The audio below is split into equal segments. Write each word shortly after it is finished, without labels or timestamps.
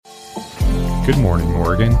Good morning,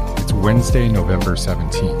 Oregon. It's Wednesday, November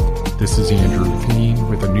 17th. This is Andrew Thien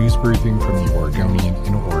with a news briefing from the Oregonian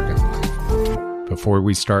in Oregon Life. Before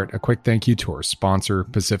we start, a quick thank you to our sponsor,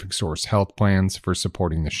 Pacific Source Health Plans, for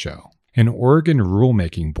supporting the show. An Oregon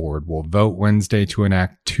rulemaking board will vote Wednesday to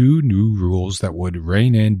enact 2 new rules that would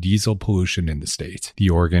rein in diesel pollution in the state. The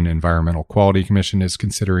Oregon Environmental Quality Commission is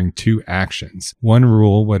considering 2 actions. One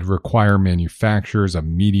rule would require manufacturers of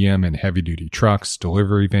medium and heavy-duty trucks,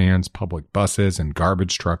 delivery vans, public buses, and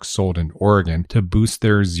garbage trucks sold in Oregon to boost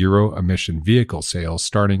their zero-emission vehicle sales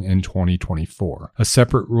starting in 2024. A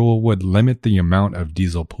separate rule would limit the amount of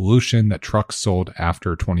diesel pollution that trucks sold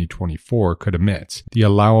after 2024 could emit. The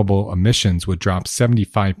allowable emissions would drop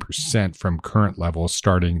 75% from current levels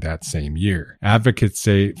starting that same year. Advocates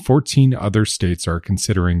say 14 other states are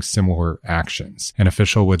considering similar actions. An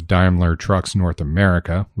official with Daimler Trucks North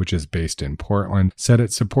America, which is based in Portland, said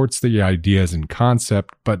it supports the ideas in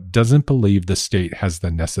concept, but doesn't believe the state has the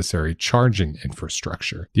necessary charging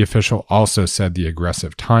infrastructure. The official also said the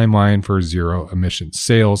aggressive timeline for zero-emission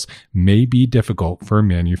sales may be difficult for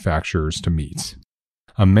manufacturers to meet.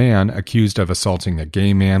 A man accused of assaulting a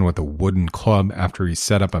gay man with a wooden club after he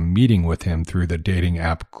set up a meeting with him through the dating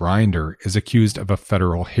app Grindr is accused of a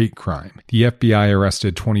federal hate crime. The FBI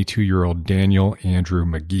arrested 22-year-old Daniel Andrew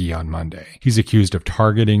McGee on Monday. He's accused of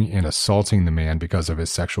targeting and assaulting the man because of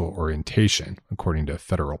his sexual orientation, according to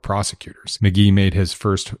federal prosecutors. McGee made his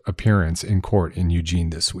first appearance in court in Eugene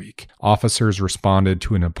this week. Officers responded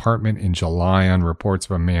to an apartment in July on reports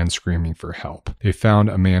of a man screaming for help. They found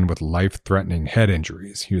a man with life-threatening head injuries.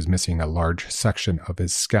 He was missing a large section of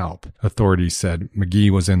his scalp. Authorities said McGee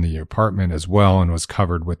was in the apartment as well and was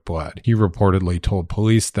covered with blood. He reportedly told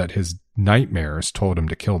police that his nightmares told him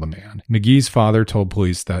to kill the man. McGee's father told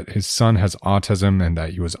police that his son has autism and that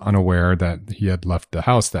he was unaware that he had left the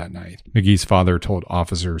house that night. McGee's father told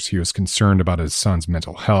officers he was concerned about his son's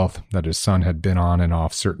mental health, that his son had been on and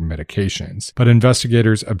off certain medications. But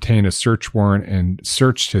investigators obtained a search warrant and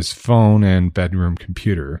searched his phone and bedroom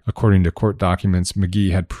computer. According to court documents,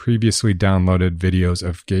 McGee had previously downloaded videos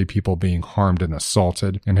of gay people being harmed and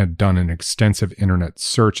assaulted and had done an extensive internet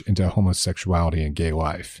search into homosexuality and gay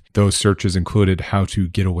life. Those searches included how to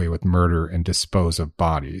get away with murder and dispose of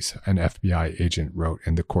bodies, an FBI agent wrote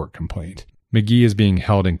in the court complaint. McGee is being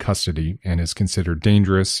held in custody and is considered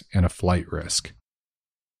dangerous and a flight risk.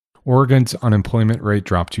 Oregon's unemployment rate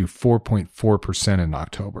dropped to 4.4% in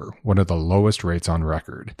October, one of the lowest rates on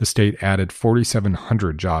record. The state added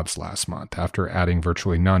 4,700 jobs last month after adding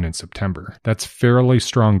virtually none in September. That's fairly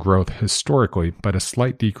strong growth historically, but a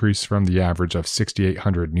slight decrease from the average of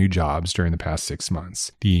 6,800 new jobs during the past 6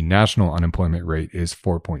 months. The national unemployment rate is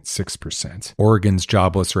 4.6%. Oregon's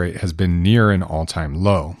jobless rate has been near an all-time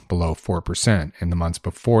low, below 4% in the months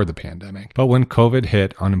before the pandemic. But when COVID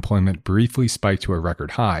hit, unemployment briefly spiked to a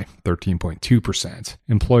record high, 13.2%.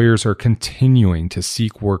 Employers are continuing to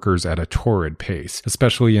seek workers at a torrid pace,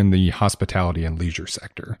 especially in the hospitality and leisure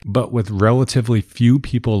sector. But with relatively few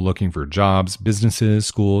people looking for jobs, businesses,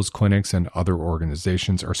 schools, clinics, and other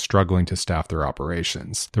organizations are struggling to staff their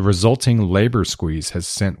operations. The resulting labor squeeze has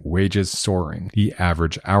sent wages soaring. The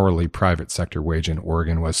average hourly private sector wage in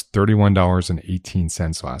Oregon was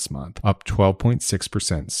 $31.18 last month, up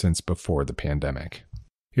 12.6% since before the pandemic.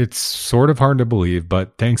 It's sort of hard to believe,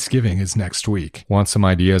 but Thanksgiving is next week. Want some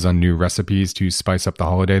ideas on new recipes to spice up the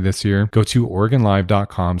holiday this year? Go to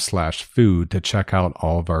OregonLive.com/food to check out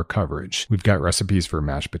all of our coverage. We've got recipes for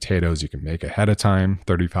mashed potatoes you can make ahead of time,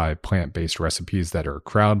 35 plant-based recipes that are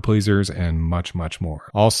crowd pleasers, and much, much more.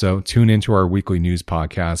 Also, tune into our weekly news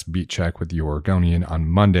podcast, Beat Check with the Oregonian, on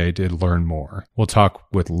Monday to learn more. We'll talk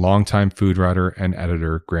with longtime food writer and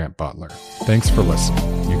editor Grant Butler. Thanks for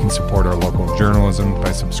listening. You can support our local journalism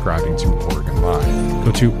by subscribing to Oregon Live.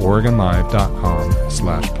 Go to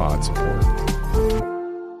OregonLive.com/pod support.